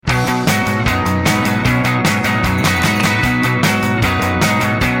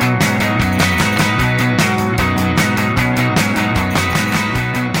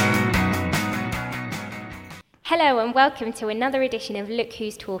Hello and welcome to another edition of Look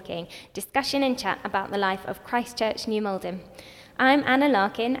Who's Talking, discussion and chat about the life of Christchurch, New Malden. I'm Anna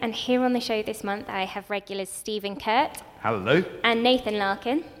Larkin, and here on the show this month I have regulars Stephen Kurt. Hello. And Nathan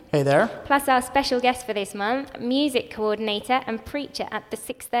Larkin. Hey there. Plus our special guest for this month, music coordinator and preacher at the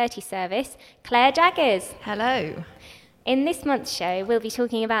 6:30 service, Claire Jaggers. Hello. In this month's show, we'll be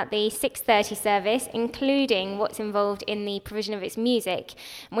talking about the 6:30 service, including what's involved in the provision of its music.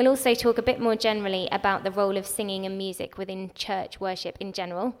 And we'll also talk a bit more generally about the role of singing and music within church worship in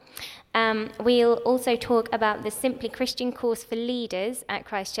general. We'll also talk about the Simply Christian course for leaders at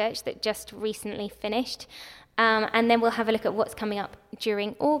Christchurch that just recently finished. And then we'll have a look at what's coming up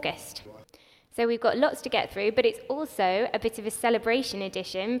during August. So we've got lots to get through, but it's also a bit of a celebration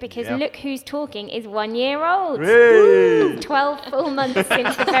edition because Look Who's Talking is 1 year old. Hey! 12 full months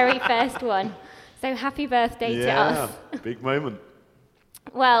since the very first one. So happy birthday to us. Big moment.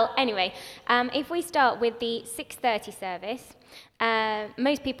 Well, anyway, if we start with the 6:30 service,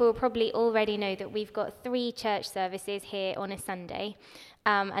 most people will probably already know that we've got 3 church services here on a Sunday,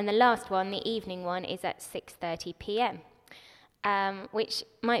 and the last one, the evening one, is at 6:30 p.m. Which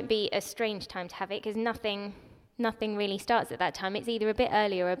might be a strange time to have it because nothing really starts at that time. It's either a bit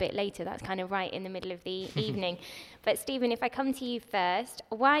earlier or a bit later. That's kind of right in the middle of the evening. But Stephen, if I come to you first,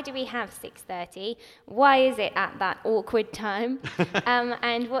 why do we have 6:30? Why is it at that awkward time?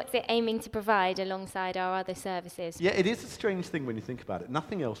 And what's it aiming to provide alongside our other services? Yeah, it is a strange thing when you think about it.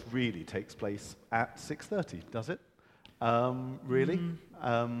 Nothing else really takes place at 6:30, does it? Really?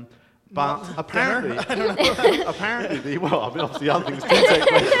 But apparently, obviously other things do take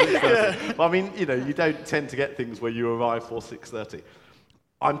place at 6:30. But I mean, you don't tend to get things where you arrive for 6:30.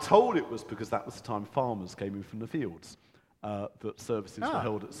 I'm told it was because that was the time farmers came in from the fields, that services were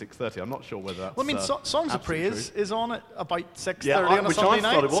held at 6:30. I'm not sure whether that's Songs of Praise true. is on at about 6:30 on a which Sunday I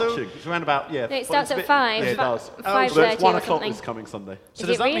night. started watching. It's around about, No, it starts at 5. Yeah, it does. 5:30 it's 1 or o'clock something. this coming Sunday. So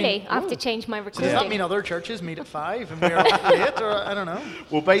is it really? I have to change my So recording. does that mean other churches meet at 5 and we're up late, or I don't know?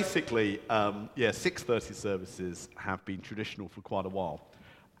 Well, basically, 6:30 services have been traditional for quite a while.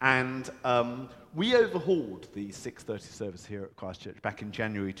 And we overhauled the 6:30 service here at Christchurch back in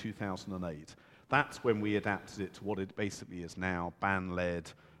January 2008. That's when we adapted it to what it basically is now, band-led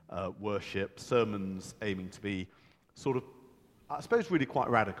worship, sermons aiming to be sort of, I suppose, really quite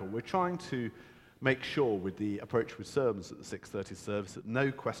radical. We're trying to make sure with the approach with sermons at the 6:30 service that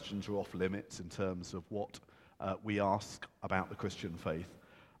no questions are off limits in terms of what we ask about the Christian faith.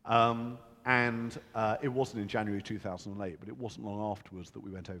 And it wasn't in January 2008, but it wasn't long afterwards that we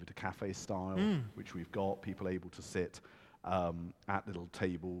went over to cafe style, which we've got, people able to sit at little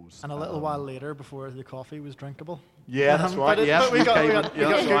tables. And a little while later, before the coffee was drinkable. Yeah, that's right. But we got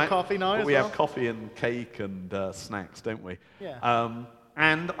good coffee now But as we well. have coffee and cake and snacks, don't we? Yeah.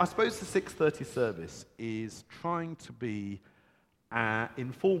 And I suppose the 6:30 service is trying to be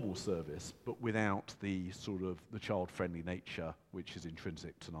informal service, but without the sort of the child-friendly nature which is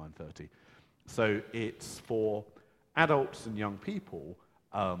intrinsic to 9:30. So it's for adults and young people,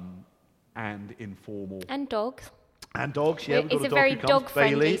 and informal. And dogs. And dogs, yeah. It's a very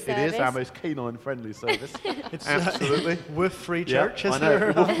dog-friendly Bailey, service. it is our most canine-friendly service. It's Absolutely. With free church, I isn't know.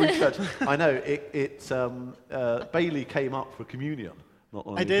 there? Wolf Free Church. I know. Bailey came up for communion not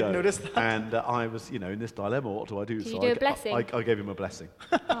long ago. I did notice that. And I was, in this dilemma. What do I do? Did you do a blessing? I gave him a blessing.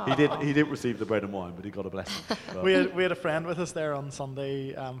 He didn't receive the bread and wine, but he got a blessing. But We had a friend with us there on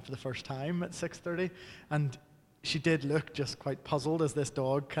Sunday for the first time at 6:30, and she did look just quite puzzled as this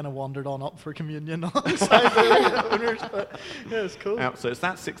dog kind of wandered on up for communion alongside the owners. But yeah, it was cool. So it's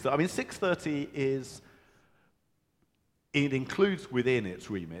that 6:30. I mean, 6:30 is. It includes within its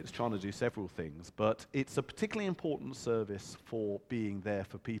remit, it's trying to do several things, but it's a particularly important service for being there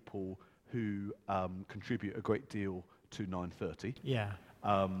for people who contribute a great deal to 9:30. Yeah.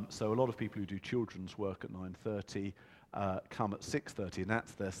 So a lot of people who do children's work at 9:30 come at 6:30, and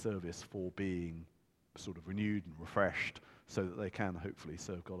that's their service for being sort of renewed and refreshed so that they can hopefully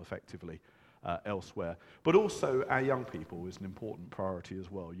serve God effectively elsewhere. But also our young people is an important priority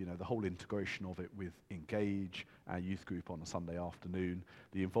as well. The whole integration of it with Engage, our youth group on a Sunday afternoon,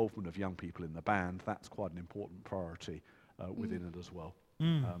 the involvement of young people in the band, that's quite an important priority within it as well.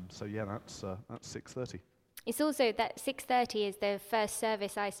 So yeah, that's 6:30. It's also that 6:30 is the first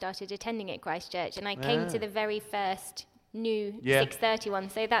service I started attending at Christchurch, and I came to the very first new 6:30 one,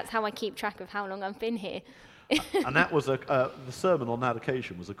 so that's how I keep track of how long I've been here. And that was the sermon on that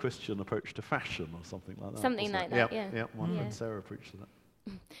occasion was a Christian approach to fashion or something like that. Something like that, yeah. Yeah, my friend Sarah preached that.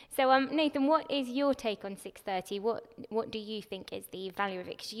 So, Nathan, what is your take on 6:30? What do you think is the value of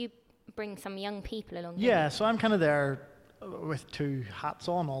it? Because you bring some young people along. Yeah, so I'm kind of there with two hats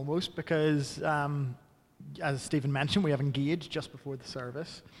on almost, because as Stephen mentioned, we have Engage just before the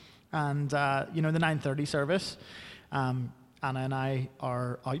service. And, you know, the 9:30 service, Anna and I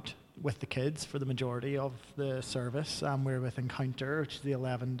are out with the kids for the majority of the service. We're with Encounter, which is the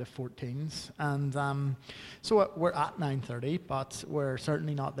 11 to 14s. And so we're at 9:30, but we're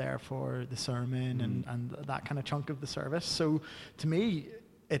certainly not there for the sermon and that kind of chunk of the service. So to me,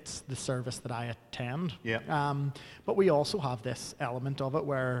 it's the service that I attend. Yeah. But we also have this element of it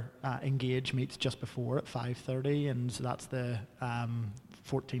where Engage meets just before at 5:30, and so that's the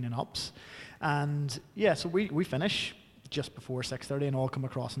 14 and ups. And yeah, so we finish just before 6:30 and all come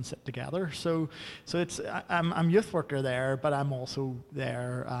across and sit together. So it's I'm youth worker there, but I'm also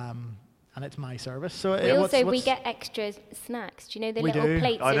there. And it's my service. So we get extra snacks. Do you know the We little do.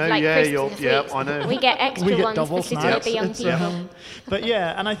 plates I know, of like yeah, Christmas yeah, sweets? I know. We get extra we get ones double for sitting snacks. with the young It's, people. but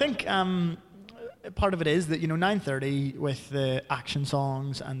yeah, and I think part of it is that, you know, 9:30 with the action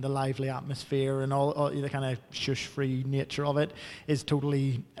songs and the lively atmosphere and all the kind of shush-free nature of it is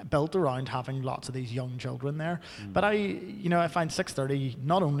totally built around having lots of these young children there. But I find 6:30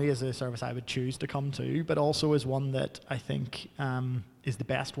 not only is a service I would choose to come to, but also is one that I think is the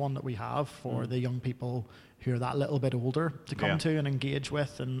best one that we have for the young people who are that little bit older to come to and engage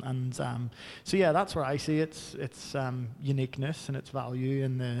with, and so yeah, that's where I see its uniqueness and its value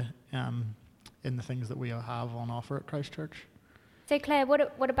in the things that we have on offer at Christ Church. So Claire,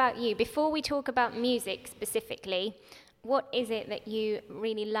 what about you? Before we talk about music specifically, what is it that you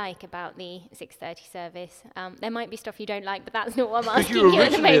really like about the 6:30 service? There might be stuff you don't like, but that's not what I'm Because asking you were you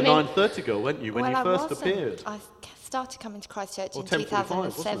at the originally a moment. 9:30 girl, weren't you, when you first appeared? I started coming to Christchurch Or in 10:45, wasn't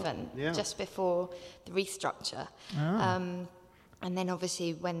it? 2007, Yeah. just before the restructure. And then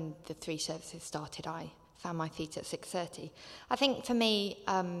obviously when the 3 services started, I found my feet at 6:30. I think for me,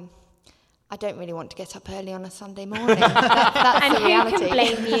 I don't really want to get up early on a Sunday morning. That's And the who reality. can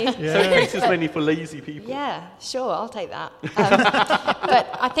blame you? So this is mainly for lazy people. Yeah, sure, I'll take that. But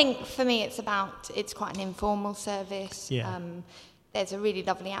I think for me it's quite an informal service. Yeah. There's a really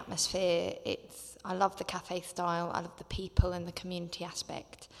lovely atmosphere. I love the cafe style, I love the people and the community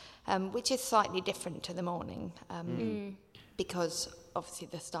aspect, which is slightly different to the morning because obviously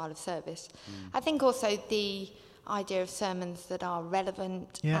the style of service. I think also the idea of sermons that are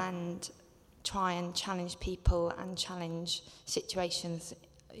relevant and try and challenge people and challenge situations,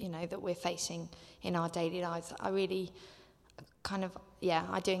 you know, that we're facing in our daily lives. I really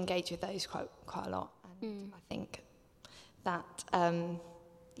I do engage with those quite a lot. And I think that,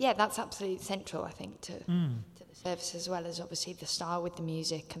 that's absolutely central, I think, to the service, as well as obviously the style with the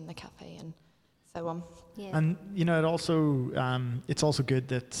music and the cafe and so on. Yeah. And, you know, it's also good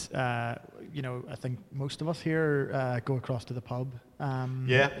that, I think most of us here go across to the pub.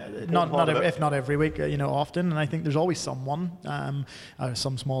 If not every week, often. And I think there's always someone,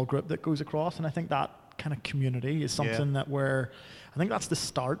 some small group that goes across. And I think that kind of community is something that I think that's the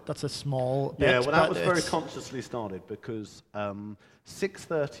start. That's a small bit. Yeah, well, that was very consciously started because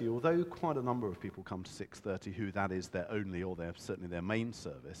 6:30, although quite a number of people come to 6:30 who that is their only or certainly their main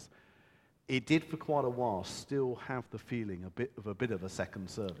service, it did for quite a while still have the feeling a bit of a second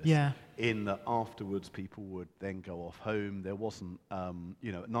service. Yeah. In that afterwards people would then go off home. There wasn't, at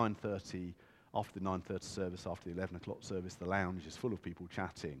 9:30, after the 9:30 service, after the 11 o'clock service, the lounge is full of people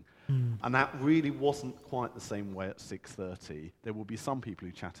chatting. And that really wasn't quite the same way at 6:30. There will be some people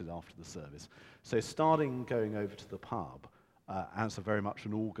who chatted after the service. So going over to the pub as a very much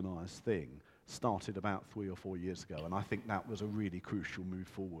an organised thing started about 3 or 4 years ago, and I think that was a really crucial move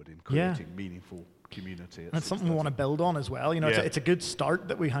forward in creating meaningful community. And it's something we want to build on as well. It's a good start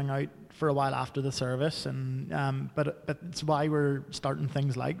that we hang out for a while after the service, and but it's why we're starting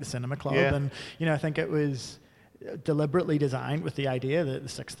things like the cinema club, and I think it was deliberately designed with the idea that the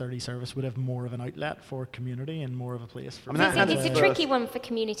 6:30 service would have more of an outlet for community and more of a place for. It's a tricky one for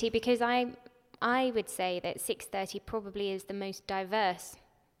community because I would say that 6:30 probably is the most diverse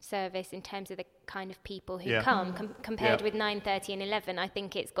service in terms of the kind of people who come compared with 9:30 and 11. I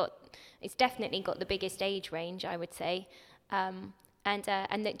think it's definitely got the biggest age range, I would say, and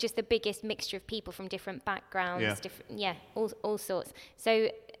just the biggest mixture of people from different backgrounds, all sorts.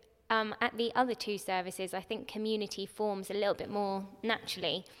 So at the other 2 services, I think community forms a little bit more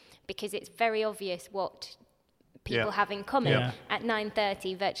naturally because it's very obvious what people have in common. At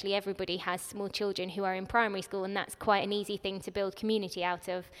 9:30, virtually everybody has small children who are in primary school, and that's quite an easy thing to build community out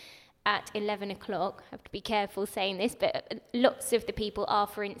of. At 11 o'clock, I have to be careful saying this, but lots of the people are,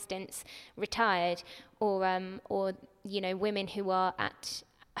 for instance, retired or women who are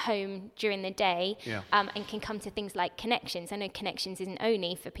home during the day, Yeah. and can come to things like Connections. I know Connections isn't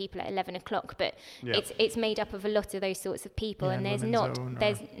only for people at 11 o'clock, but Yeah. it's made up of a lot of those sorts of people, Yeah, and and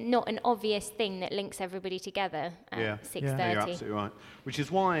there's not an obvious thing that links everybody together at 6:30. Yeah, you're absolutely right. Which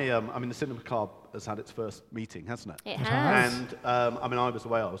is why, the Cinema Club has had its first meeting, hasn't it? It It has. has. And, I was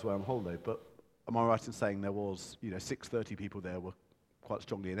away on holiday, but am I right in saying there was, 6:30 people there were quite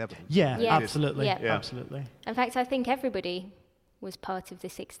strongly in evidence? Yeah, Yeah. absolutely. Yeah. Yeah. Absolutely. In fact, I think everybody was part of the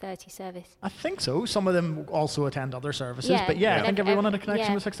 6:30 service. I think so. Some of them also attend other services, Yeah, but yeah, yeah. I think everyone had a connection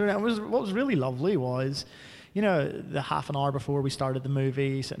Yeah. with 6:30. What was really lovely was, the half an hour before we started the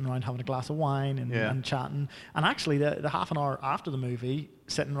movie, sitting around having a glass of wine and chatting, and actually the half an hour after the movie,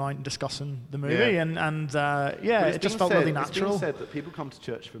 sitting around and discussing the movie, Yeah. and But it just felt really It's natural. been said that people come to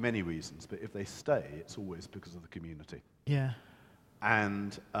church for many reasons, but if they stay, it's always because of the community. Yeah,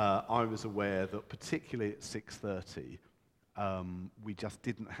 And I was aware that particularly at 6:30, we just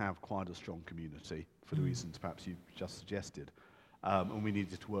didn't have quite a strong community for the reasons perhaps you just suggested. And we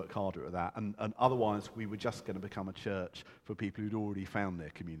needed to work harder at that. And otherwise, we were just going to become a church for people who'd already found their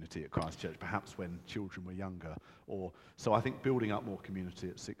community at Christ Church, perhaps when children were younger. So I think building up more community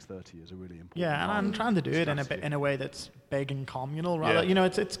at 6:30 is a really important yeah, and I'm trying to do it strategy. in a way that's big and communal. Rather, Yeah.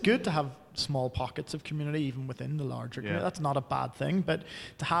 it's good to have small pockets of community even within the larger community. Yeah. That's not a bad thing, but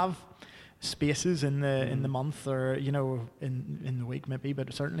to have spaces in the month, or in the week maybe,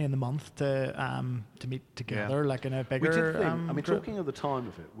 but certainly in the month to meet together, like in a bigger. We did think, group. talking of the time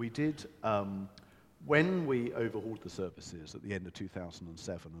of it, we did, when we overhauled the services at the end of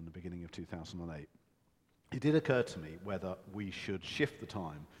 2007 and the beginning of 2008, it did occur to me whether we should shift the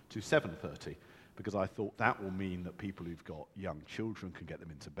time to 7:30, because I thought that will mean that people who've got young children can get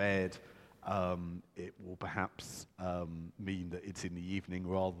them into bed. It will perhaps mean that it's in the evening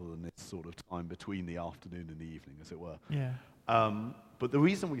rather than this sort of time between the afternoon and the evening, as it were. Yeah. But the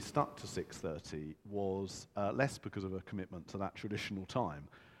reason we stuck to 6:30 was less because of a commitment to that traditional time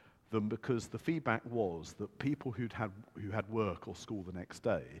than because the feedback was that people who had work or school the next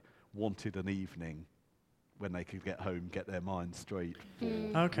day wanted an evening when they could get home, get their minds straight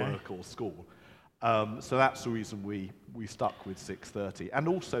for work or school. So that's the reason we stuck with 6:30, and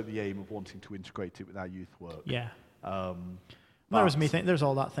also the aim of wanting to integrate it with our youth work. Yeah. That was me. There's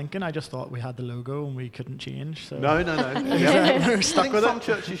all that thinking. I just thought we had the logo and we couldn't change. So. No. We're stuck I think with some it.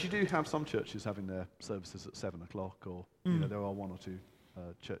 churches, you do have some churches having their services at 7 o'clock, or there are one or two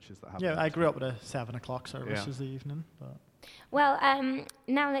churches that have. Yeah, them. I grew up with a 7 o'clock service Yeah. as the evening. But. Well,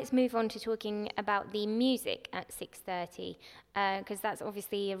 now let's move on to talking about the music at 6:30, because that's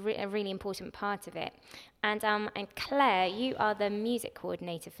obviously a really important part of it. And Claire, you are the music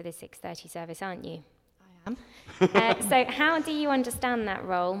coordinator for the 6:30 service, aren't you? I am. So how do you understand that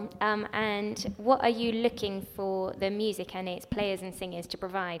role, and what are you looking for the music and its players and singers to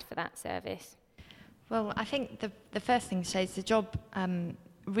provide for that service? Well, I think the first thing to say is the job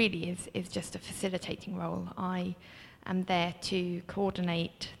really is just a facilitating role. I am there to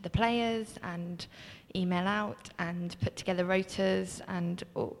coordinate the players and email out and put together rotas and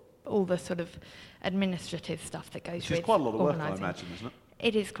all the sort of administrative stuff that goes with Which is quite a lot of work, I organising. imagine, isn't it?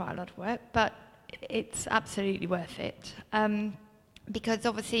 It is quite a lot of work, but it's absolutely worth it. Because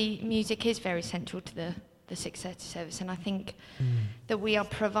obviously music is very central to the 6:30 service, and I think that we are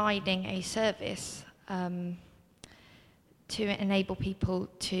providing a service to enable people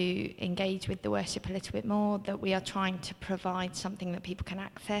to engage with the worship a little bit more, that we are trying to provide something that people can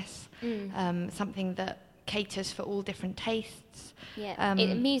access, something that caters for all different tastes. Yeah,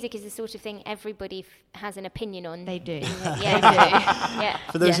 music is the sort of thing everybody has an opinion on. They do. Yeah, They do. yeah.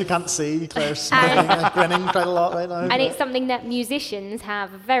 For those who can't see, Claire's smiling and grinning quite a lot right now. And it's something that musicians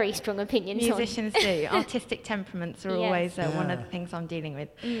have very strong opinions on. Musicians do. Artistic temperaments are Yes. always one of the things I'm dealing with.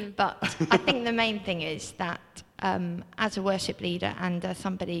 But I think the main thing is that as a worship leader and as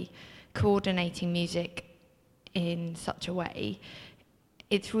somebody coordinating music in such a way,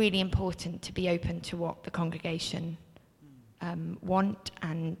 it's really important to be open to what the congregation want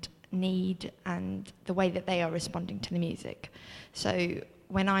and need and the way that they are responding to the music. So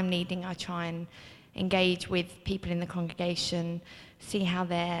when I'm leading, I try and engage with people in the congregation, see how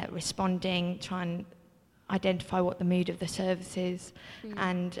they're responding, try and identify what the mood of the service is,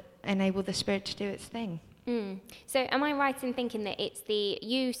 and enable the Spirit to do its thing. So am I right in thinking that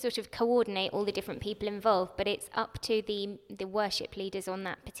you sort of coordinate all the different people involved, but it's up to the worship leaders on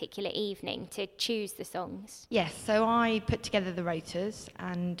that particular evening to choose the songs? Yes, so I put together the rotas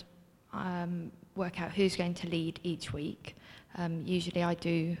and work out who's going to lead each week. Usually I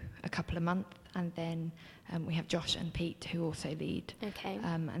do a couple a month, and then we have Josh and Pete who also lead. Okay.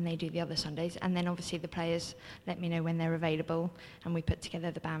 And they do the other Sundays. And then obviously the players let me know when they're available, and we put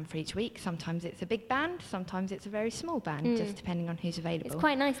together the band for each week. Sometimes it's a big band, sometimes it's a very small band, just depending on who's available. It's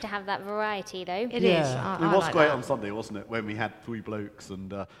quite nice to have that variety, though. It is. Yeah. It was like great that. on Sunday, wasn't it? When we had three blokes,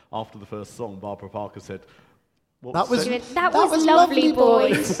 and after the first song, Barbara Parker said, what That was- said? That was lovely,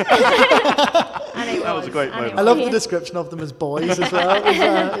 boys. And it That was a great and it moment. I love was. the description of them as boys as well. It was,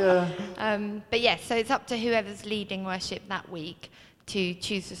 yeah. But yes, so it's up to whoever's leading worship that week to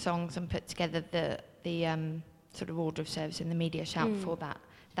choose the songs and put together the sort of order of service in the media shout for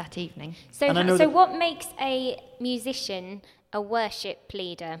that evening. So, And I know so that- what makes a musician a worship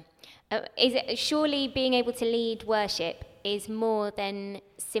leader? Is it surely being able to lead worship is more than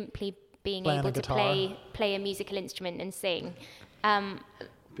simply being Playing a able to guitar. play a musical instrument and sing?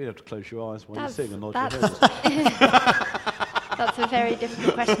 Be able to close your eyes while you That's- sing and nod your that's- head. That's a very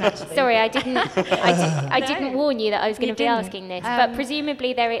difficult question, actually. Sorry, I didn't warn you that I was going You to be didn't. asking this. But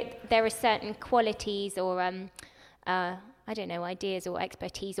presumably there are certain qualities or I don't know, ideas or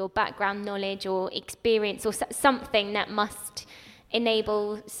expertise or background knowledge or experience or something that must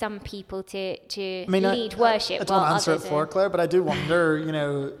enable some people to lead worship. I don't while want to answer it others for are- Claire, but I do wonder.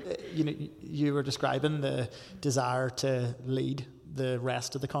 You were describing the desire to lead the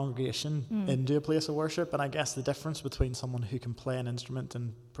rest of the congregation into a place of worship, and I guess the difference between someone who can play an instrument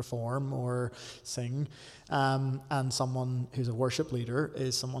and perform or sing, and someone who's a worship leader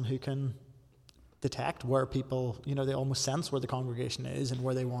is someone who can detect where people, they almost sense where the congregation is and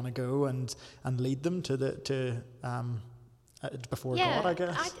where they want to go, and lead them to before God, I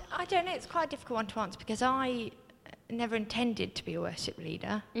guess. I don't know. It's quite a difficult one to answer because I never intended to be a worship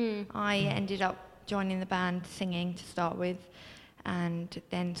leader. I ended up joining the band singing to start with, and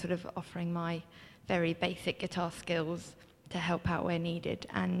then sort of offering my very basic guitar skills to help out where needed.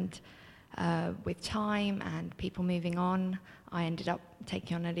 And with time and people moving on, I ended up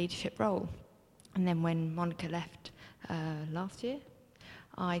taking on a leadership role. And then when Monica left last year,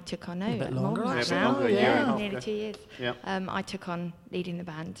 I took on A bit more longer, than that actually. now. longer, a year and a half nearly ago. 2 years. Yeah. I took on leading the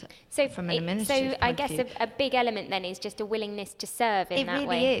band. So, from an administrative I point of guess view. a big element then is just a willingness to serve in It that really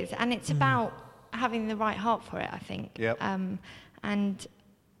way. is, and it's about having the right heart for it, I think. Yep. And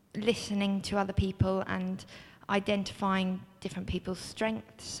listening to other people and identifying different people's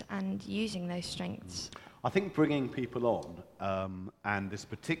strengths and using those strengths. I think bringing people on, and this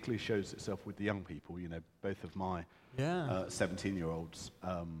particularly shows itself with the young people. Both of my 17-year-olds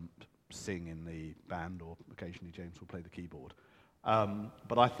sing in the band, or occasionally James will play the keyboard.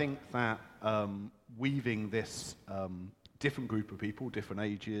 But I think that weaving this different group of people, different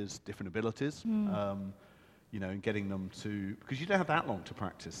ages, different abilities, and getting them to, because you don't have that long to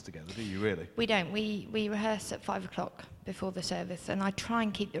practice together, do you really? We don't. We rehearse at 5 o'clock before the service, and I try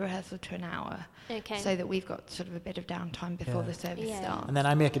and keep the rehearsal to an hour, Okay. so that we've got sort of a bit of downtime before Yeah. the service Yeah. starts. And then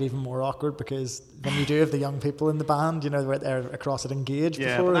I make it even more awkward because when you do have the young people in the band, they're across it engaged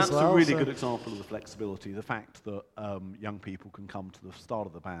Yeah, before but that's as well. a really so- good example of the flexibility. The fact that young people can come to the start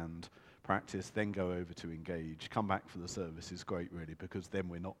of the band, practice, then go over to engage, come back for the service is great, really, because then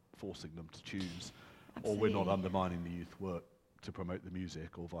we're not forcing them to choose, or we're not Absolutely. undermining the youth work to promote the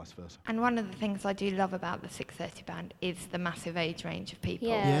music, or vice versa. And one of the things I do love about the 6:30 band is the massive age range of people.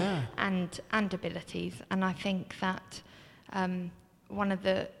 Yeah. Yeah. and abilities. And I think that one of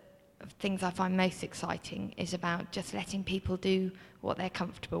the things I find most exciting is about just letting people do what they're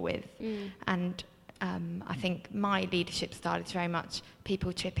comfortable with. And I think my leadership style is very much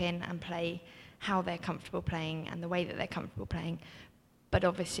people chip in and play how they're comfortable playing and the way that they're comfortable playing, but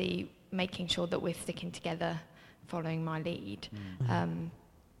obviously making sure that we're sticking together following my lead.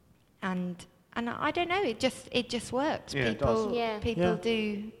 And I don't know, it just works. Yeah, it does. People Yeah.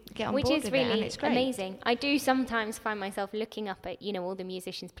 do get on Which board is with it, and really it's great. amazing. I do sometimes find myself looking up at, all the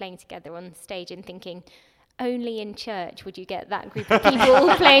musicians playing together on stage and thinking, only in church would you get that group of people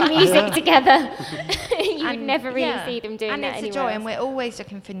all playing music together. You would And, never really yeah, see them doing and that it's a anywhere joy, else. and we're always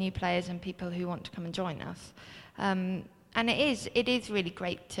looking for new players and people who want to come and join us. And it is really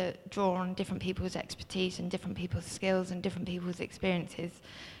great to draw on different people's expertise and different people's skills and different people's experiences.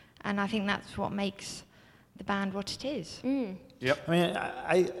 And I think that's what makes the band what it is. Yep. I mean,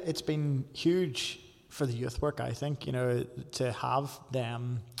 it's been huge for the youth work, I think, to have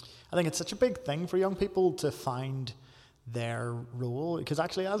them. I think it's such a big thing for young people to find their role, because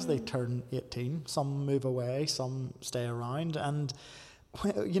actually as they turn 18, some move away, some stay around. And,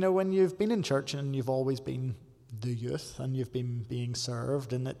 when you've been in church and you've always been the youth and you've been being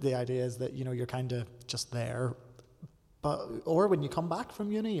served, and the idea is that, you're kind of just there or when you come back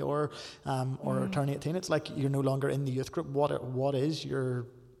from uni or turn 18, it's like you're no longer in the youth group. What is your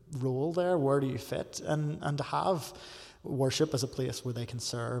role there? Where do you fit? And to have worship as a place where they can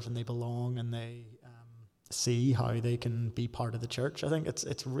serve and they belong and they see how they can be part of the church, I think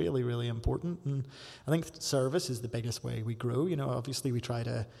it's really, really important. And I think service is the biggest way we grow. Obviously we try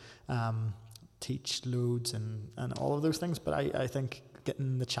to teach loads and all of those things, but I think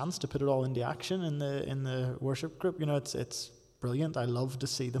getting the chance to put it all into action in the worship group, it's brilliant. I love to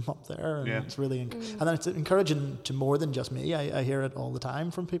see them up there, and it's really and then it's encouraging to more than just me. I hear it all the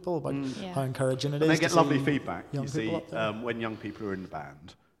time from people about how encouraging it is. They get lovely feedback. You see, when young people are in the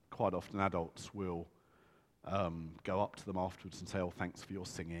band, quite often adults will go up to them afterwards and say, "Oh, thanks for your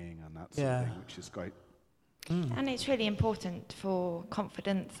singing," and that sort of thing, which is great. And it's really important for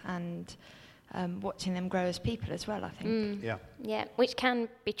confidence and watching them grow as people as well, I think. Yeah, which can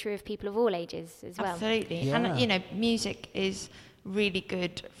be true of people of all ages as well. Absolutely. Yeah. And, music is really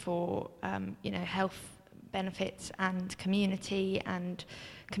good for, health benefits and community and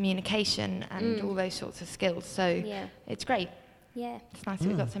communication and all those sorts of skills. So it's great. Yeah. It's nice that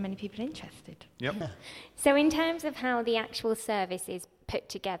we've got so many people interested. Yep. Yeah. So in terms of how the actual service is put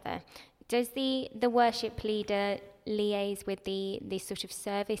together, does the worship leader liaise with the sort of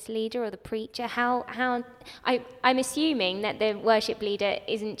service leader or the preacher? I'm assuming that the worship leader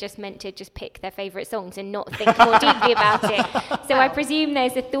isn't just meant to just pick their favourite songs and not think more deeply about it. So I presume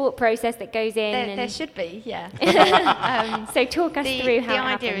there's a thought process that goes in. There should be, yeah. So talk us through how the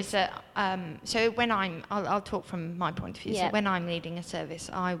it idea happens. is that so when I'll talk from my point of view. So when I'm leading a service,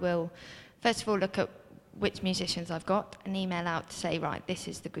 I will first of all look at which musicians I've got, an email out to say, right, this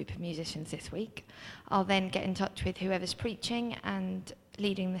is the group of musicians this week. I'll then get in touch with whoever's preaching and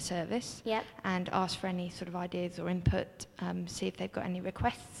leading the service and ask for any sort of ideas or input, see if they've got any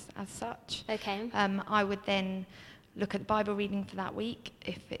requests as such. Okay. I would then look at the Bible reading for that week,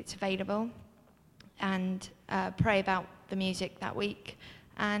 if it's available, and pray about the music that week.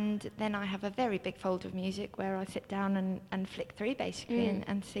 And then I have a very big folder of music where I sit down and flick through, basically,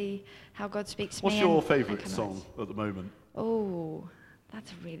 and see how God speaks to me. What's your favourite song at the moment? Oh,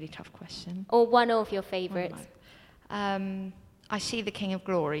 that's a really tough question. Or one of your favourites? I See the King of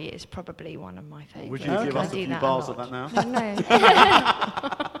Glory is probably one of my favourites. Would you give us a few bars of that now? No.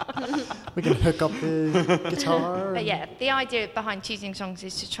 We can hook up the guitar. But yeah, the idea behind choosing songs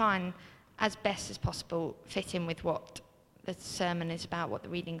is to try and, as best as possible, fit in with what the sermon is about, what the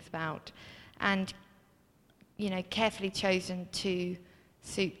reading's about, and carefully chosen to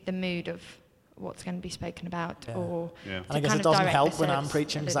suit the mood of what's going to be spoken about. Or and I guess it doesn't help when I'm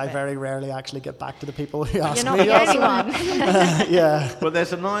preaching because I very rarely actually get back to the people who ask me. You're not the only one. But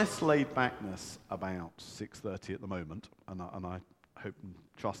there's a nice laid backness about 6:30 at the moment, and I hope and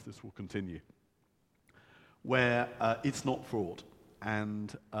trust this will continue, where it's not fraught.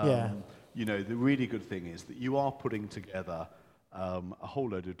 And the really good thing is that you are putting together a whole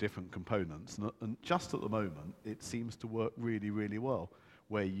load of different components, and just at the moment it seems to work really, really well,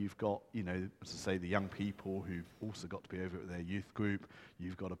 where you've got, as I say, the young people who've also got to be over at their youth group,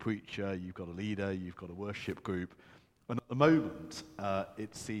 you've got a preacher, you've got a leader, you've got a worship group, and at the moment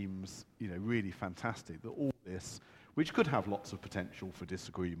it seems, really fantastic that all this, which could have lots of potential for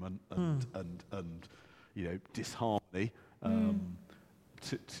disagreement and disharmony,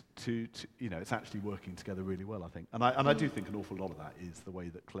 it's actually working together really well, I think, and I do think an awful lot of that is the way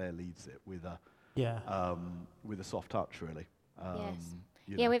that Claire leads it with a soft touch, really.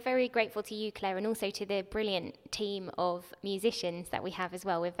 We're very grateful to you, Claire, and also to the brilliant team of musicians that we have as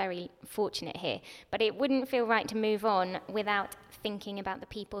well. We're very fortunate here, but it wouldn't feel right to move on without thinking about the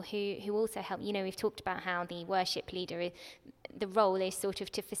people who also help. We've talked about how the worship leader the role is sort of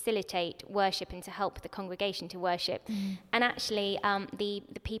to facilitate worship and to help the congregation to worship. And actually, the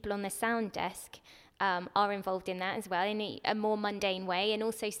people on the sound desk are involved in that as well in a more mundane way, and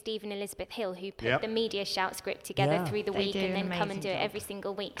also Steve and Elizabeth Hill, who put the Media Shout script together through the week and then come and do it every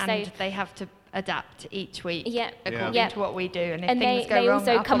single week. And so they have to adapt each week according to what we do, and if and things they go wrong,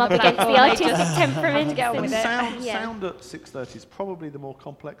 also come up against the artistic temperament. Sound at 6:30 is probably the more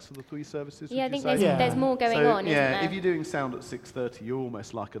complex of the three services. I think there's more going on, isn't there? If you're doing sound at 6:30, you're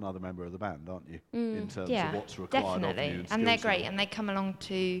almost like another member of the band, aren't you? In terms of what's required of you. And they're great, and they come along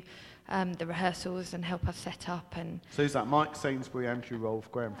to the rehearsals and help us set up. And so is that Mike Sainsbury, Andrew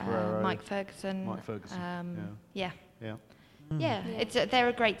Rolfe, Graham Ferrero, Mike Ferguson? They're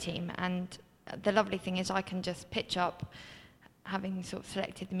a great team, and the lovely thing is I can just pitch up, having sort of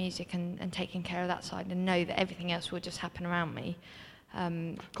selected the music and taken care of that side, and know that everything else will just happen around me.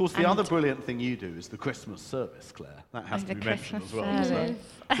 Of course, the other brilliant thing you do is the Christmas service, Claire. That has to be mentioned as well. Service.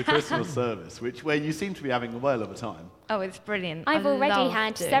 The Christmas service, where you seem to be having a whale of a time. Oh, it's brilliant. I've already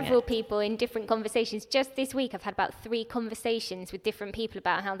had several it. people in different conversations. Just this week, I've had about 3 conversations with different people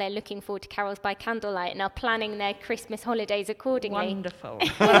about how they're looking forward to Carols by Candlelight and are planning their Christmas holidays accordingly. Wonderful.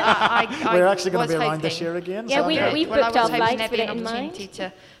 Well, We're actually going to be around this year again. Yeah, so we've booked our flights with it in mind. Opportunity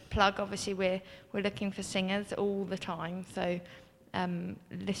to plug. Obviously, we're looking for singers all the time, so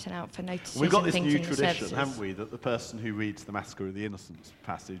listen out for notices. We've got and this things new in the tradition, services. haven't we, that the person who reads the Massacre of the Innocents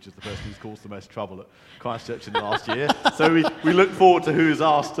passage is the person who's caused the most trouble at Christchurch in the last year. So we look forward to who's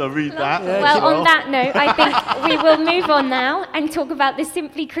asked to read that. Well, on that note, I think we will move on now and talk about the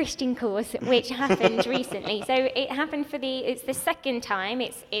Simply Christian course, which happened recently. So it happened it's the second time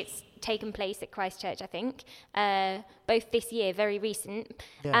it's taken place at Christchurch, I think, both this year, very recent.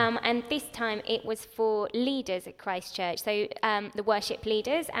 Yeah. And this time it was for leaders at Christchurch. So the worship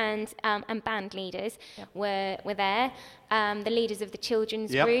leaders and band leaders were there. The leaders of the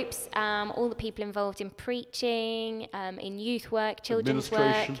children's groups, all the people involved in preaching, in youth work, children's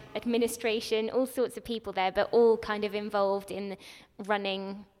work, administration, all sorts of people there, but all kind of involved in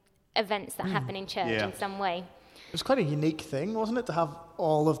running events that happen in church in some way. It was quite a unique thing, wasn't it, to have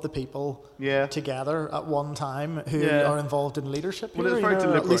all of the people together at one time who are involved in leadership. Well, it's very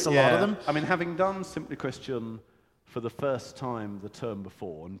deliberate. At least a lot of them. I mean, having done Simply Christian for the first time the term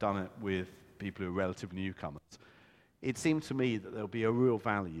before and done it with people who are relative newcomers, it seemed to me that there'll be a real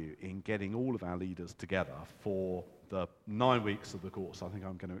value in getting all of our leaders together for the 9 weeks of the course. I think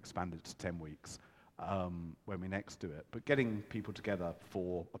I'm going to expand it to 10 weeks when we next do it. But getting people together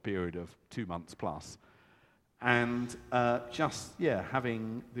for a period of 2 months plus. And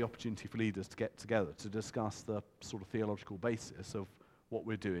having the opportunity for leaders to get together to discuss the sort of theological basis of what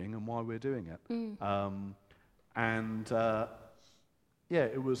we're doing and why we're doing it.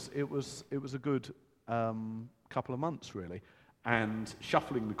 It was a good couple of months really. And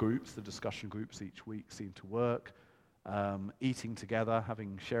shuffling the groups, the discussion groups each week seemed to work. Eating together,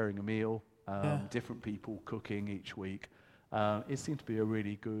 sharing a meal, different people cooking each week. It seemed to be a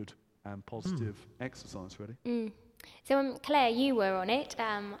really good and positive exercise, really. So, Claire, you were on it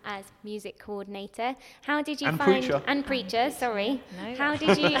as music coordinator. How did you preacher. And preacher, sorry. No. How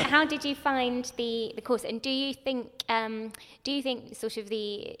did you find the course? And do you think sort of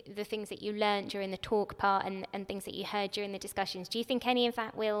the things that you learned during the talk part and things that you heard during the discussions, do you think any of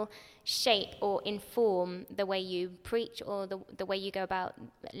that will shape or inform the way you preach or the way you go about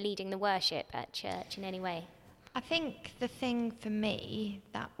leading the worship at church in any way? I think the thing for me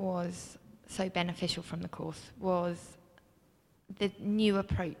that was so beneficial from the course was the new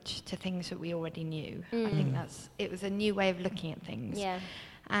approach to things that we already knew. I think it was a new way of looking at things. Yeah.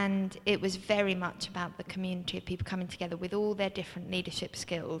 And it was very much about the community of people coming together with all their different leadership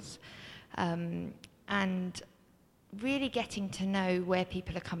skills, and really getting to know where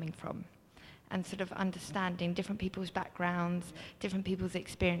people are coming from and sort of understanding different people's backgrounds, different people's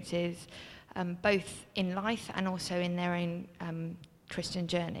experiences, both in life and also in their own Christian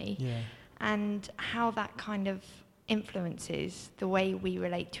journey, and how that kind of influences the way we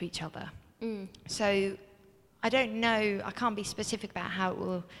relate to each other. So I don't know, I can't be specific about how it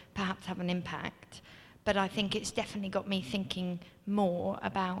will perhaps have an impact, but I think it's definitely got me thinking more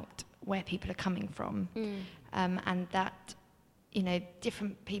about where people are coming from, and that,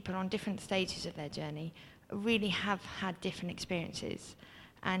 different people on different stages of their journey really have had different experiences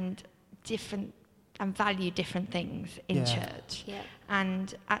and value different things in church. Yeah.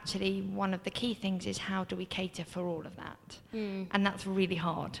 And actually one of the key things is how do we cater for all of that? And that's really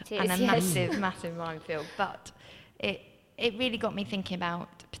hard and a massive minefield. But it really got me thinking about,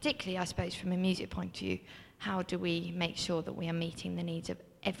 particularly I suppose from a music point of view, how do we make sure that we are meeting the needs of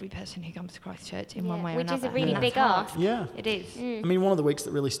every person who comes to Christchurch in one way or another? Which is a really big ask. Yeah. It is. I mean, one of the weeks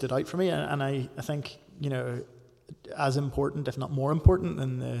that really stood out for me, and I think, as important, if not more important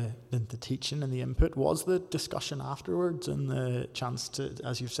than the teaching and the input, was the discussion afterwards and the chance to,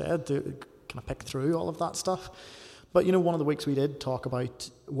 as you've said, to kind of pick through all of that stuff. But, one of the weeks we did talk about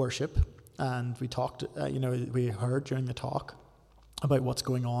worship, and we talked, we heard during the talk about what's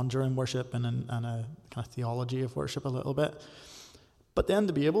going on during worship and a kind of theology of worship a little bit. But then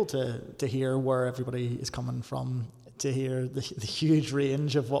to be able to hear where everybody is coming from, to hear the huge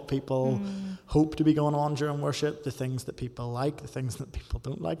range of what people hope to be going on during worship, the things that people like, the things that people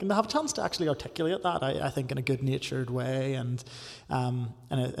don't like, and to have a chance to actually articulate that, I think, in a good-natured way and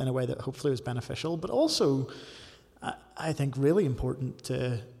in a way that hopefully was beneficial, but also, I think, really important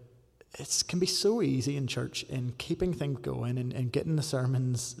to it can be so easy in church in keeping things going and getting the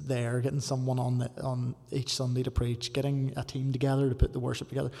sermons there, getting someone on each Sunday to preach, getting a team together to put the worship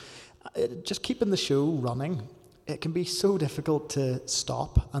together, just keeping the show running. It can be so difficult to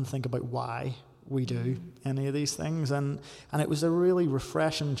stop and think about why we do any of these things, and it was a really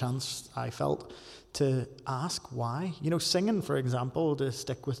refreshing chance, I felt, to ask why. Singing, for example, to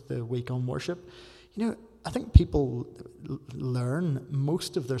stick with the week on worship, I think people learn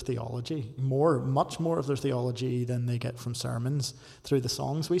most of their theology, much more of their theology than they get from sermons through the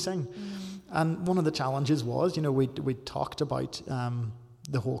songs we sing. And one of the challenges was, we talked about,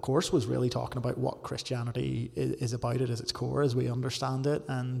 the whole course was really talking about what Christianity is about it as its core, as we understand it,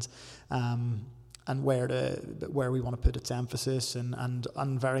 and where we want to put its emphasis,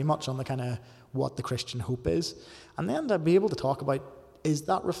 and very much on the kind of what the Christian hope is. And then to be able to talk about, is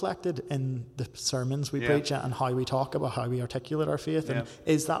that reflected in the sermons we preach and how we talk about how we articulate our faith? And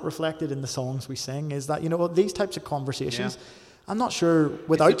is that reflected in the songs we sing? Is that, these types of conversations? I'm not sure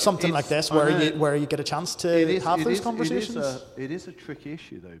without something like this where you get a chance to have those conversations. It is a tricky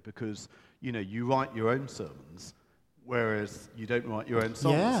issue, though, because, you write your own sermons, whereas you don't write your own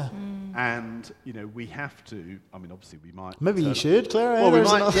songs. Yeah. And, we have to, obviously we might... Maybe you should, Claire. Well, we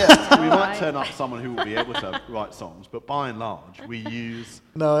might turn up someone who will be able to write songs, but by and large, we use...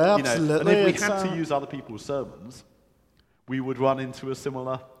 No, absolutely. And if we had to use other people's sermons, we would run into a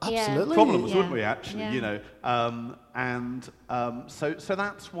similar problems, wouldn't we, actually, So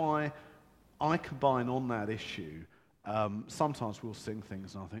that's why I combine on that issue. Sometimes we'll sing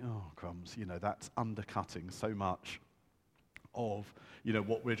things and I think, oh, crumbs, that's undercutting so much of,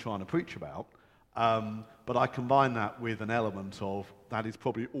 what we're trying to preach about. But I combine that with an element of that is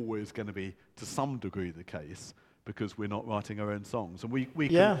probably always going to be, to some degree, the case, because we're not writing our own songs. And we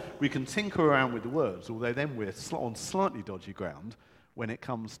can tinker around with the words, although then we're on slightly dodgy ground when it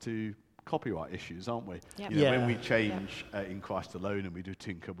comes to copyright issues, aren't we? Yep. When we change In Christ Alone and we do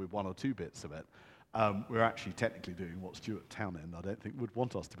tinker with one or two bits of it, we're actually technically doing what Stuart Townend, I don't think, would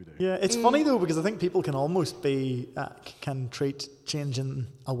want us to be doing. Yeah, it's funny though, because I think people can almost can treat changing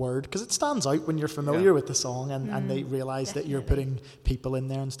a word, because it stands out when you're familiar with the song and they realise that you're putting people in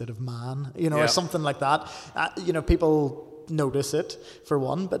there instead of man, or something like that. People notice it, for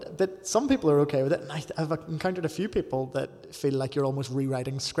one, but some people are okay with it, and I've encountered a few people that feel like you're almost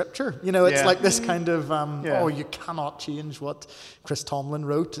rewriting scripture. It's like this kind of you cannot change what Chris Tomlin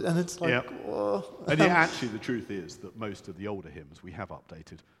wrote, and it's like whoa. And actually the truth is that most of the older hymns we have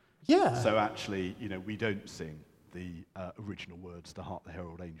updated. So actually, we don't sing the original words "The Hark the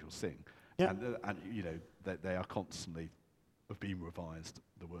Herald Angels Sing," and they are constantly have been revised,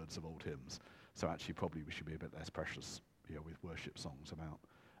 the words of old hymns. So actually, probably we should be a bit less precious with worship songs about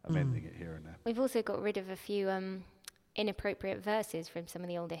amending it here and there. We've also got rid of a few inappropriate verses from some of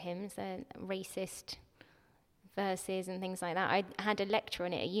the older hymns, racist verses and things like that. I had a lecture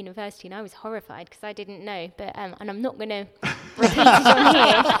on it at university and I was horrified because I didn't know, but and I'm not going to repeat it on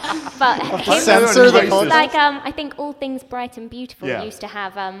here, but I think All Things Bright and Beautiful used to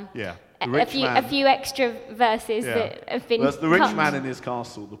have a few extra verses that have been the rich man in his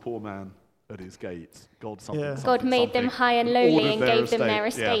castle, the poor man at his gates. God made them high and lowly and gave them their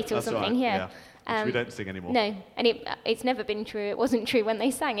estate or something. Right. Which we don't sing anymore. No, and it's never been true. It wasn't true when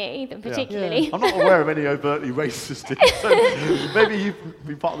they sang it either, particularly. I'm not aware of any overtly racist things. So maybe you've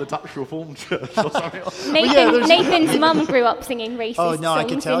been part of the Dutch Reformed Church or something. Nathan's mum grew up singing racist songs in Sunday school. I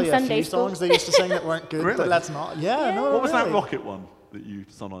can tell you a few songs they used to sing that weren't good, but let's not. What was that Rocket one that you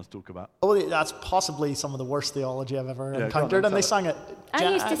sometimes talk about? Oh, that's possibly some of the worst theology I've ever encountered, and they sang it.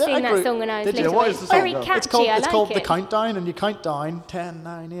 I used to sing that song when I was little. What is the song? Very catchy, it's called The Countdown, and you count down 10,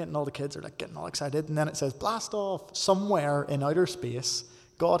 9, 8, and all the kids are like getting all excited, and then it says, blast off, somewhere in outer space,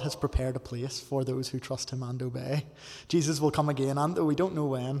 God has prepared a place for those who trust him and obey. Jesus will come again, and though we don't know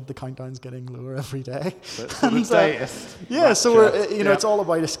when, the countdown's getting lower every day. So it's all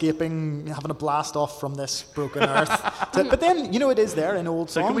about escaping, having a blast off from this broken earth. But then, it is there in old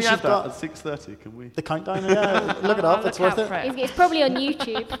songs. So can we add that at 6:30? Can we? The countdown, look it up, it's worth it. It's probably on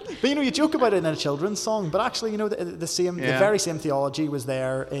YouTube. But you joke about it in a children's song, but actually, the very same theology was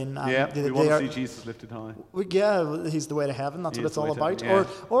there in... we want to see Jesus lifted high. He's the way to heaven, that's what it's all about.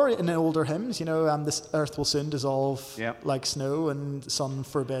 Or in older hymns, this earth will soon dissolve like snow and sun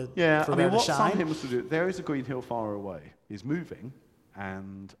forbid to what shine. Some hymns will do, there is a green hill far away, is moving,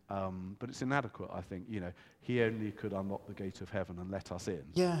 and but it's inadequate, I think. He only could unlock the gate of heaven and let us in.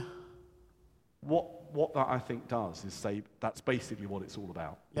 Yeah. What that I think does is say that's basically what it's all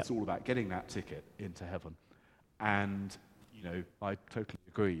about. Yep. It's all about getting that ticket into heaven. And, I totally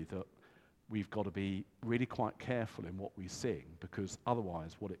agree that we've got to be really quite careful in what we sing, because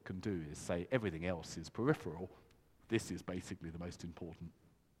otherwise what it can do is say everything else is peripheral. This is basically the most important,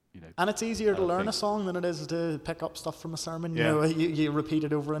 And it's easier to learn thing. a song than it is to pick up stuff from a sermon. Yeah. You repeat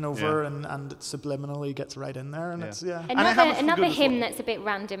it over and over, and it subliminally gets right in there, and it's Another hymn that's a bit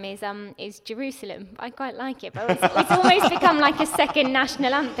random is Jerusalem. I quite like it, but it's almost become like a second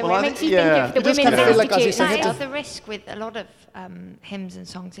national anthem. Well, it makes you think of the You just Women's kinda feel like as you Institute. sing it, That is the risk with a lot of hymns and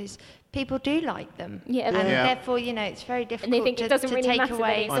songs is people do like them. Yeah. And Yeah. therefore, it's very difficult And they think to, it doesn't to really take matter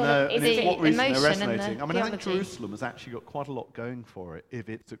away that I know, It's and it's the what reason they're emotion and resonating. the I mean, I think theology. Jerusalem has actually got quite a lot going for it if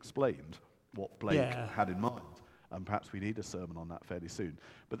it's explained what Blake had in mind. And perhaps we need a sermon on that fairly soon.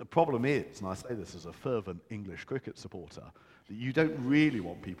 But the problem is, and I say this as a fervent English cricket supporter, that you don't really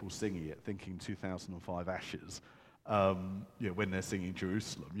want people singing it thinking 2005 Ashes, when they're singing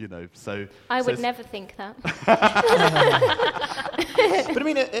Jerusalem, So I would never think that. But I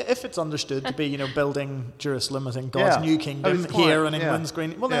mean, if it's understood to be, building Jerusalem as in God's new kingdom here and in Winds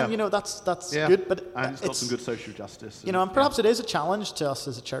Green, well then, that's good. But and it's got some good social justice. And perhaps it is a challenge to us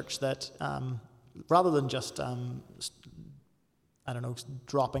as a church that rather than just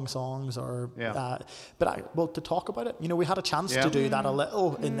dropping songs or to talk about it. We had a chance to do that a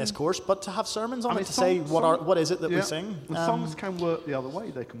little in this course, but to have sermons on it to say what is it that we sing. And songs can work the other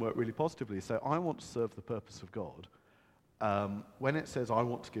way. They can work really positively. So I want to serve the purpose of God. When it says I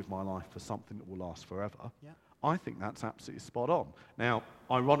want to give my life for something that will last forever, I think that's absolutely spot on. Now,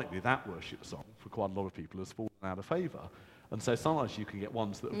 ironically, that worship song for quite a lot of people has fallen out of favour. And so sometimes you can get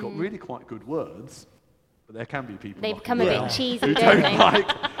ones that have got really quite good words, but there can be people They become a bit cheesy, who don't don't they?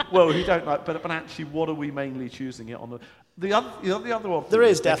 who don't like, but actually, what are we mainly choosing it on? The other one,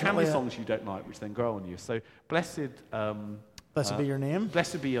 there can be songs you don't like, which then grow on you. So, Blessed be your name.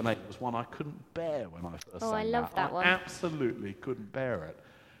 Blessed be your name was one I couldn't bear when I first sang I love that one. I absolutely couldn't bear it.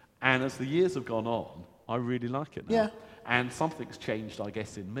 And as the years have gone on, I really like it now. Yeah. And something's changed, I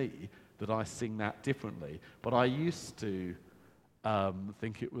guess, in me that I sing that differently. But I used to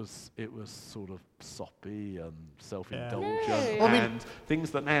think it was sort of soppy and self-indulgent and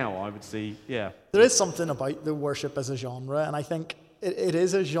things that now I would see, There is something about the worship as a genre, and I think it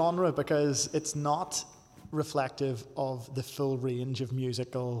is a genre because it's not reflective of the full range of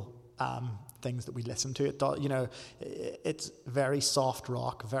musical things that we listen to. It's very soft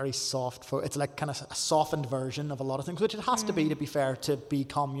rock, very soft. It's like kind of a softened version of a lot of things, which it has to be fair, to be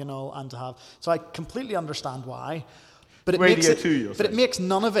communal and to have. So I completely understand why. But it makes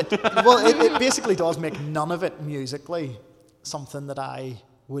none of it. Well, it basically does make none of it musically something that I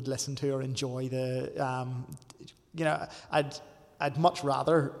would listen to or enjoy. I'd much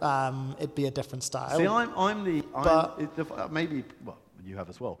rather it be a different style. See, maybe you have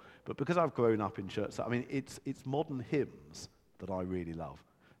as well, but because I've grown up in church, I mean, it's modern hymns that I really love.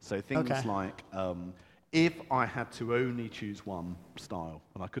 So things like, if I had to only choose one style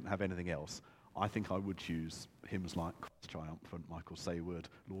and I couldn't have anything else, I think I would choose hymns like Christ Triumphant, Michael Sayward,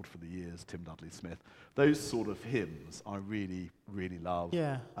 Lord for the Years, Tim Dudley-Smith. Those sort of hymns I really, really love.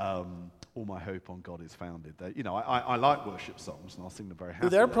 Yeah. All my hope on God is founded. I like worship songs, and I'll sing them very happily.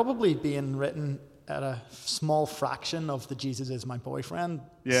 They're probably being written at a small fraction of the Jesus is my boyfriend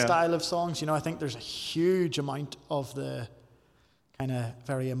style of songs. I think there's a huge amount of the kind of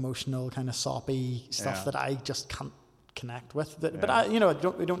very emotional, kind of soppy stuff that I just can't connect with. But we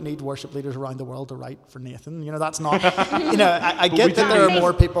don't need worship leaders around the world to write for Nathan. That's not. I get that there are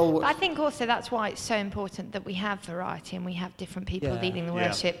more people. I think also that's why it's so important that we have variety and we have different people leading the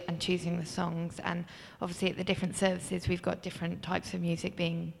worship and choosing the songs. And obviously at the different services, we've got different types of music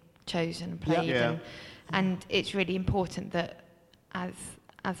being chosen and played, and it's really important that as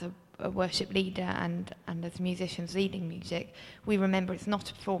a worship leader and as musicians leading music, we remember it's not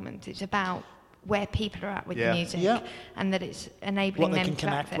a performance. It's about where people are at with the music, and that it's enabling them to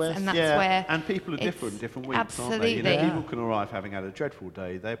access, and that's where. And people are different weeks, absolutely. aren't they? People can arrive having had a dreadful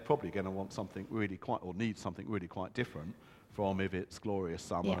day. They're probably going to want something really need something really quite different from if it's glorious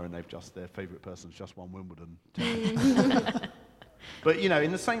summer and their favourite person's just won Wimbledon. But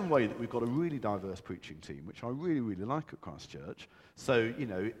in the same way that we've got a really diverse preaching team, which I really, really like at Christ Church. So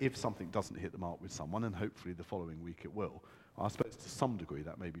if something doesn't hit the mark with someone, and hopefully the following week it will, I suppose to some degree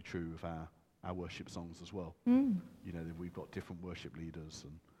that may be true of our worship songs as well. That we've got different worship leaders,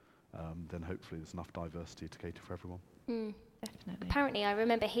 and then hopefully there's enough diversity to cater for everyone. Definitely. Apparently, I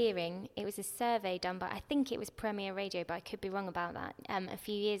remember hearing it was a survey done by, I think it was Premier Radio, but I could be wrong about that, a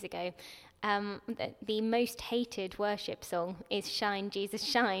few years ago, the most hated worship song is "Shine, Jesus,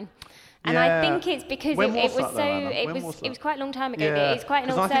 Shine." And I think it's because it was quite a long time ago. Yeah. But it's quite an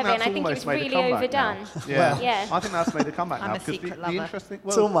old survey, and I think it was really overdone. Yeah. I think that's made a comeback now. I'm a secret lover. Interesting.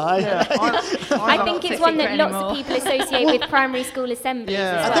 Well, So am I. Yeah, I think it's one that lots of people associate with primary school assemblies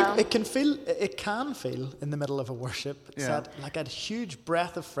as I well. think it can feel in the middle of a worship set like a huge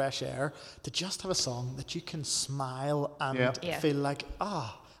breath of fresh air to just have a song that you can smile and feel like,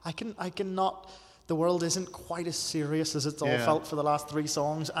 I can not. The world isn't quite as serious as it's all felt for the last 3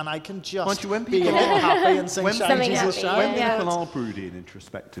 songs, and I can just be a little happy and sing "Shine, Jesus, Shine." When people are broody and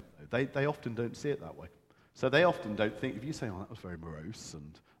introspective, they often don't see it that way. So they often don't think, if you say, that was very morose,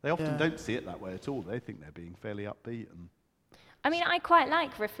 and they often don't see it that way at all. They think they're being fairly upbeat. And I mean, I quite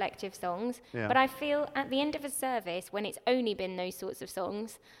like reflective songs, but I feel at the end of a service, when it's only been those sorts of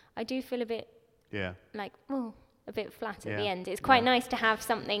songs, I do feel a bit like, a bit flat at the end. It's quite nice to have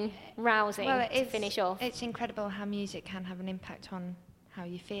something rousing to finish off. It's incredible how music can have an impact on how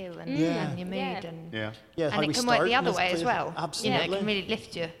you feel and your mood, and it can work the other way as well. Absolutely, it can really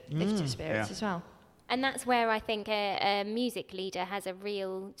lift your spirits as well. And that's where I think a music leader has a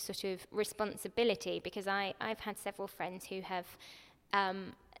real sort of responsibility, because I've had several friends who have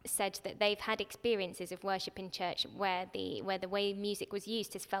said that they've had experiences of worship in church where the way music was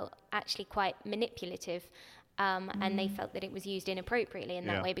used has felt actually quite manipulative. And they felt that it was used inappropriately in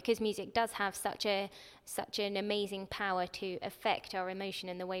that way, because music does have such an amazing power to affect our emotion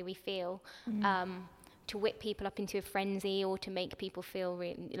and the way we feel, to whip people up into a frenzy, or to make people feel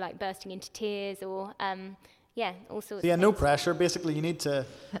like bursting into tears, or all sorts. Yeah, of no things. pressure. Basically, you need to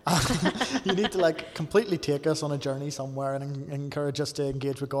like completely take us on a journey somewhere and encourage us to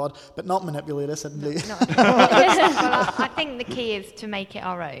engage with God, but not manipulate us. I think the key is to make it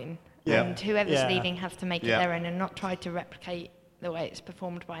our own. Yeah. And whoever's leading has to make it their own, and not try to replicate the way it's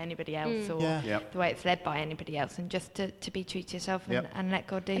performed by anybody else, or the way it's led by anybody else, and just to be true to yourself and let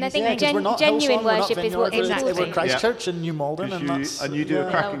God do And his I think thing. genuine worship is what Vineyard, important. we're Christchurch in New Malden, and you do a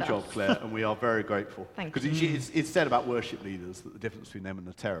cracking job, Claire, and we are very grateful. Thank you. Because it's said about worship leaders that the difference between them and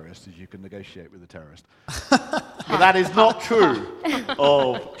a terrorist is you can negotiate with a terrorist. But that is not true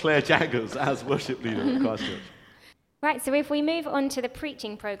of Claire Jaggers as worship leader at Christchurch. Right, so if we move on to the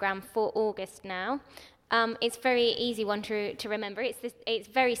preaching programme for August now, it's a very easy one to remember. It's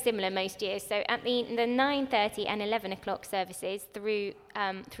very similar most years. So at the 9:30 and 11 o'clock services through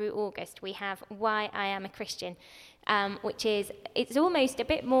August, we have Why I Am a Christian, which it's almost a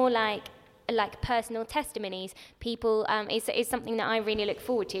bit more like personal testimonies. People, it's something that I really look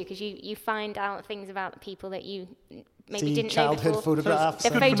forward to, because you find out things about the people that you maybe didn't know before. Childhood photographs. The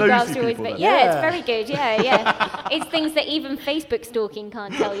photographs are always, people, it's very good. Yeah. It's things that even Facebook stalking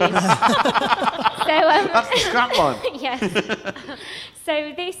can't tell you. That's the scrap one. Yes.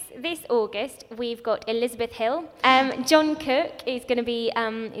 So this August we've got Elizabeth Hill, John Cook is going to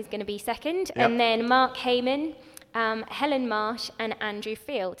be second, and then Mark Heyman, Helen Marsh, and Andrew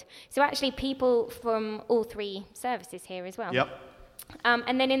Field. So actually people from all 3 services here as well. Yep.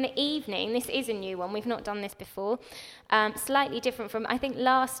 And then in the evening, this is a new one, we've not done this before, slightly different from, I think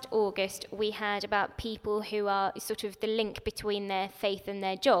last August we had about people who are sort of the link between their faith and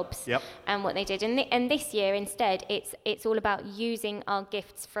their jobs and what they did. And this year instead, it's all about using our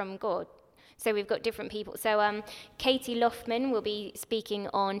gifts from God. So we've got different people. So Katie Loftman will be speaking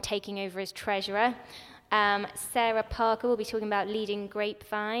on taking over as treasurer. Sarah Parker will be talking about leading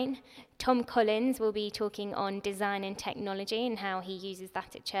Grapevine. Tom Collins will be talking on design and technology and how he uses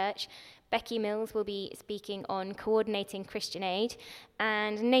that at church. Becky Mills will be speaking on coordinating Christian aid.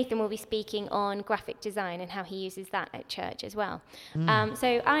 And Nathan will be speaking on graphic design and how he uses that at church as well.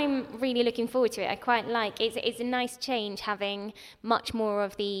 So I'm really looking forward to it. I quite like it. It's a nice change having much more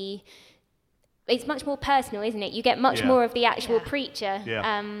of the... It's much more personal, isn't it? You get much more of the actual preacher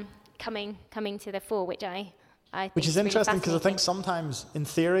coming to the fore, which I think which is really interesting, because I think fascinating. sometimes in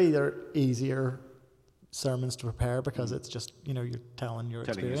theory they're easier sermons to prepare, because it's just you're telling your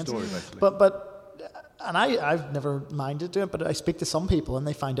experience. Your story, basically. But I've never minded doing it, but I speak to some people and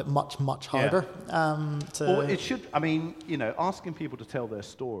they find it much harder. Well, it should. I mean, asking people to tell their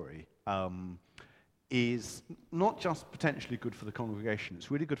story is not just potentially good for the congregation; it's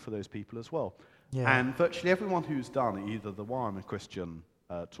really good for those people as well. Yeah. And virtually everyone who's done either the Why I'm a Christian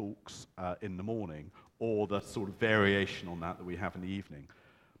talks in the morning, or the sort of variation on that we have in the evening,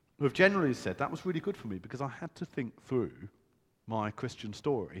 who have generally said that was really good for me, because I had to think through my Christian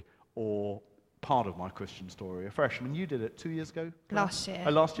story, or part of my Christian story afresh. I mean, you did it 2 years ago? Last year.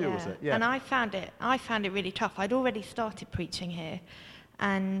 Last year, was it? Yeah. And I found it really tough. I'd already started preaching here,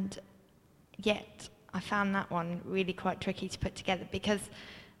 and yet I found that one really quite tricky to put together, because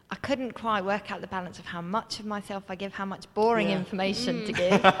I couldn't quite work out the balance of how much of myself I give, how much boring information to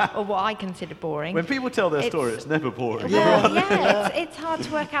give, or what I consider boring. When people tell their story, it's never boring. It's hard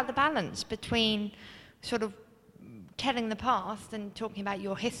to work out the balance between sort of telling the past and talking about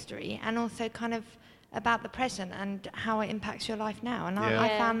your history, and also kind of about the present and how it impacts your life now. And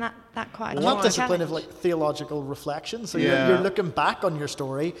I found that quite a and that discipline challenge. of like theological reflection. So Yeah. you're looking back on your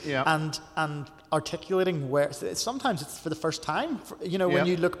story Yeah. and articulating where. Sometimes it's for the first time. When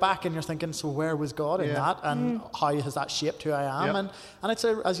you look back and you're thinking, so where was God in that, and how has that shaped who I am? Yeah. And it's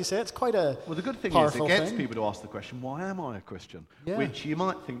as you say, it's quite a Well, the good thing is powerful it gets thing. people to ask the question, why am I a Christian? Yeah. Which you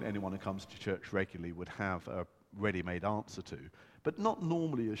might think anyone who comes to church regularly would have a ready-made answer to, but not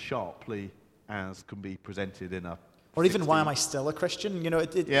normally as sharply as can be presented in a... Or even, why am I still a Christian?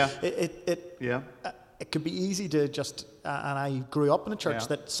 It could be easy to just, and I grew up in a church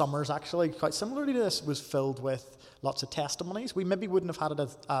that summers actually, quite similarly to this, was filled with lots of testimonies. We maybe wouldn't have had it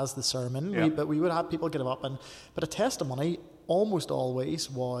as the sermon, but we would have people get up, but a testimony almost always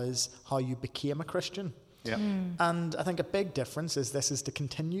was how you became a Christian. Yeah. And I think a big difference is to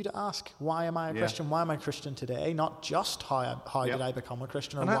continue to ask, why am I a Christian? Why am I a Christian today? Not just how did I become a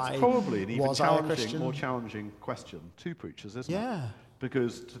Christian, or and that's why probably an even was I a Christian? more challenging question to preachers, isn't it? Yeah.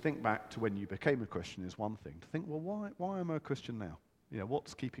 Because to think back to when you became a Christian is one thing. To think, well, why am I a Christian now?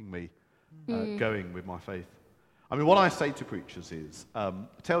 What's keeping me going with my faith? I mean, what I say to preachers is,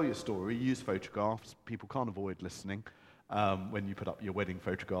 tell your story, use photographs. People can't avoid listening. When you put up your wedding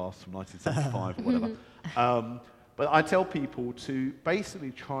photographs from 1975 or whatever. But I tell people to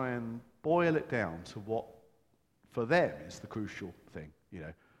basically try and boil it down to what, for them, is the crucial thing.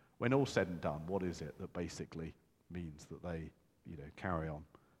 When all's said and done, what is it that basically means that they, carry on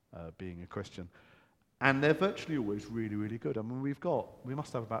being a Christian? And they're virtually always really, really good. I mean, we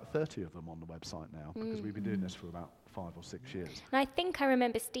must have about 30 of them on the website now, because we've been doing this for about 5 or 6 years. And I think I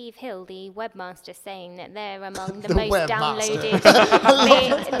remember Steve Hill, the webmaster, saying that they're among the, The most webmaster.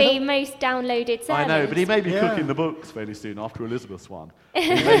 downloaded, the most downloaded sermons. I know, but he may be cooking the books fairly soon after Elizabeth's one. He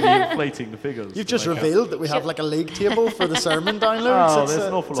may be inflating the figures. You've just revealed that we have like a league table for the sermon downloads. Oh, It's there's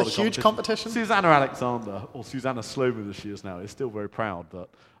an awful lot it's of a huge competition. Susanna Alexander, or Susanna Sloman as she is now, is still very proud that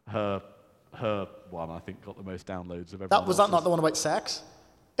her one, I think, got the most downloads of everyone Was that else's. not the one about sex?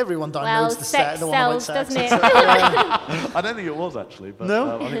 Everyone downloads Well, the sex one about sells, sex. doesn't it? I don't think it was actually, but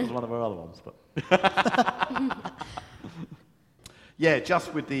No? I think it was one of her other ones. But yeah,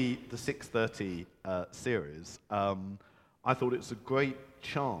 just with the 6:30 series, I thought it's a great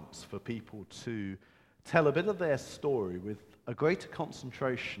chance for people to tell a bit of their story with a greater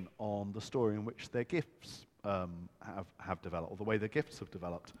concentration on the story in which their gifts have developed, or the way their gifts have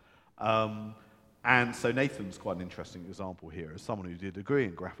developed. And so Nathan's quite an interesting example here, as someone who did a degree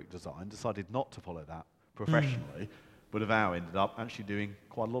in graphic design, decided not to follow that professionally, but have now ended up actually doing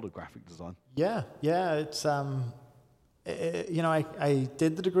quite a lot of graphic design. Yeah, it's I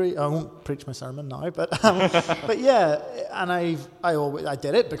did the degree. I won't preach my sermon now, but yeah, and I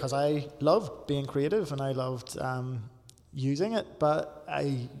did it because I loved being creative and I loved using it, but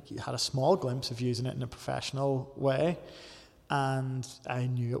I had a small glimpse of using it in a professional way. And I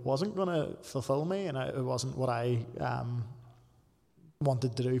knew it wasn't going to fulfill me, and it wasn't what I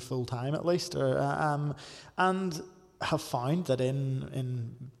wanted to do full time, at least. And have found that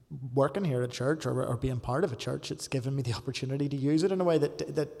in working here at church or being part of a church, it's given me the opportunity to use it in a way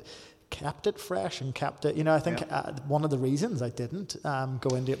that kept it fresh and kept it. I think one of the reasons I didn't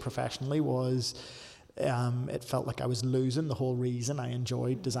go into it professionally was. It felt like I was losing the whole reason I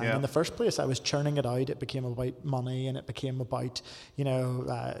enjoyed design in the first place. I was churning it out. It became about money, and it became about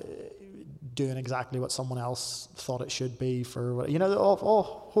doing exactly what someone else thought it should be for a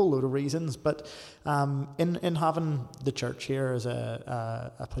whole load of reasons. But in having the church here as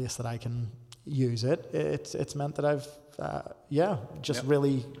a place that I can use it, it's meant that I've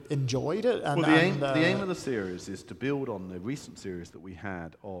really enjoyed it. And, the aim of the series is to build on the recent series that we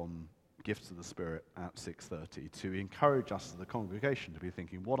had on Gifts of the Spirit at 6:30, to encourage us as a congregation to be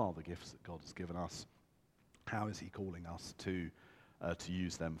thinking, what are the gifts that God has given us? How is He calling us to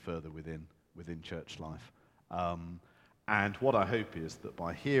use them further within church life? And what I hope is that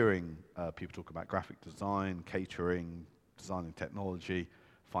by hearing people talk about graphic design, catering, design and technology,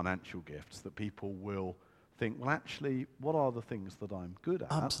 financial gifts, that people will think, well, actually, what are the things that I'm good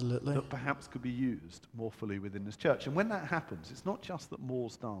at Absolutely. that perhaps could be used more fully within this church? And when that happens, it's not just that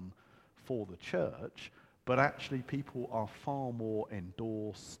more's done for the church, but actually people are far more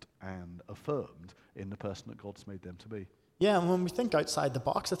endorsed and affirmed in the person that God's made them to be. Yeah, and when we think outside the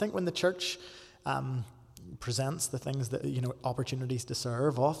box, I think when the church presents the things that, opportunities to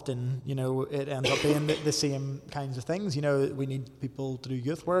serve. Often, it ends up being the same kinds of things. We need people to do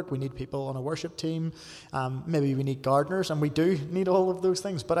youth work. We need people on a worship team. Maybe we need gardeners, and we do need all of those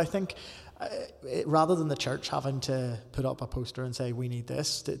things. But I think rather than the church having to put up a poster and say, we need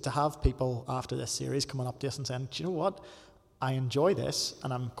this, to have people after this series coming up to us and saying, do you know what? I enjoy this,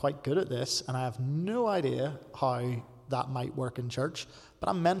 and I'm quite good at this, and I have no idea how that might work in church, but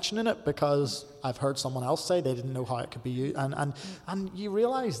I'm mentioning it because I've heard someone else say they didn't know how it could be used, and you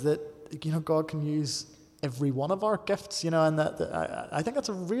realise that God can use every one of our gifts, and that I think that's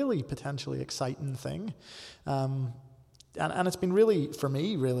a really potentially exciting thing, and it's been really, for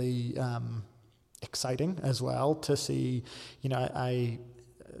me, really exciting as well to see. I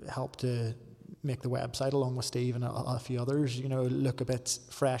helped to make the website along with Steve and a few others, look a bit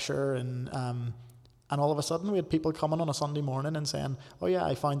fresher, and all of a sudden we had people coming on a Sunday morning and saying, oh yeah,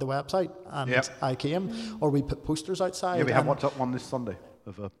 I found the website and I came, or we put posters outside. Yeah, we had one this Sunday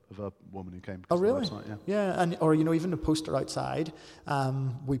of a woman who came. Oh really? The website, yeah, and or even a poster outside,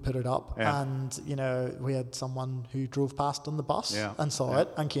 we put it up, and we had someone who drove past on the bus and saw it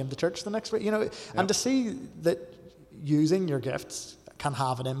and came to church the next week. And to see that using your gifts can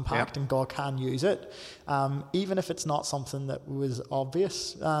have an impact and God can use it, even if it's not something that was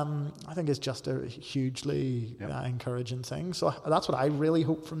obvious, I think is just a hugely encouraging thing. So that's what I really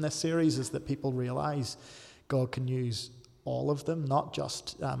hope from this series, is that people realise God can use all of them, not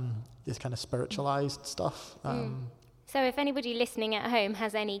just this kind of spiritualised stuff. So if anybody listening at home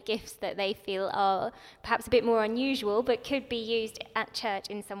has any gifts that they feel are perhaps a bit more unusual but could be used at church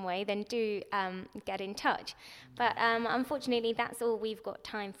in some way, then do get in touch. But unfortunately, that's all we've got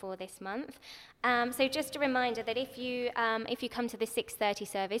time for this month. So just a reminder that if you come to the 6:30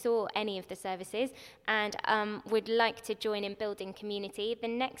 service or any of the services and would like to join in building community, the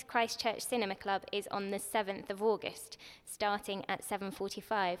next Christchurch Cinema Club is on the 7th of August, starting at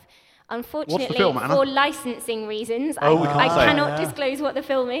 7:45. Unfortunately, film, Anna? for licensing reasons, we can't I say. cannot disclose what the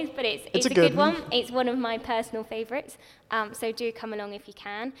film is, but it's a good one. It's one of my personal favourites, so do come along if you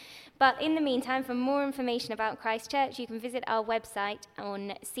can. But in the meantime, for more information about Christchurch, you can visit our website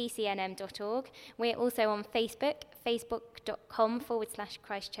on ccnm.org. We're also on Facebook,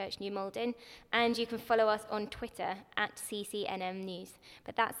 facebook.com/Christchurch New Malden, and you can follow us on Twitter @CCNM News.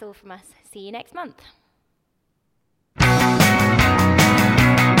 But that's all from us. See you next month.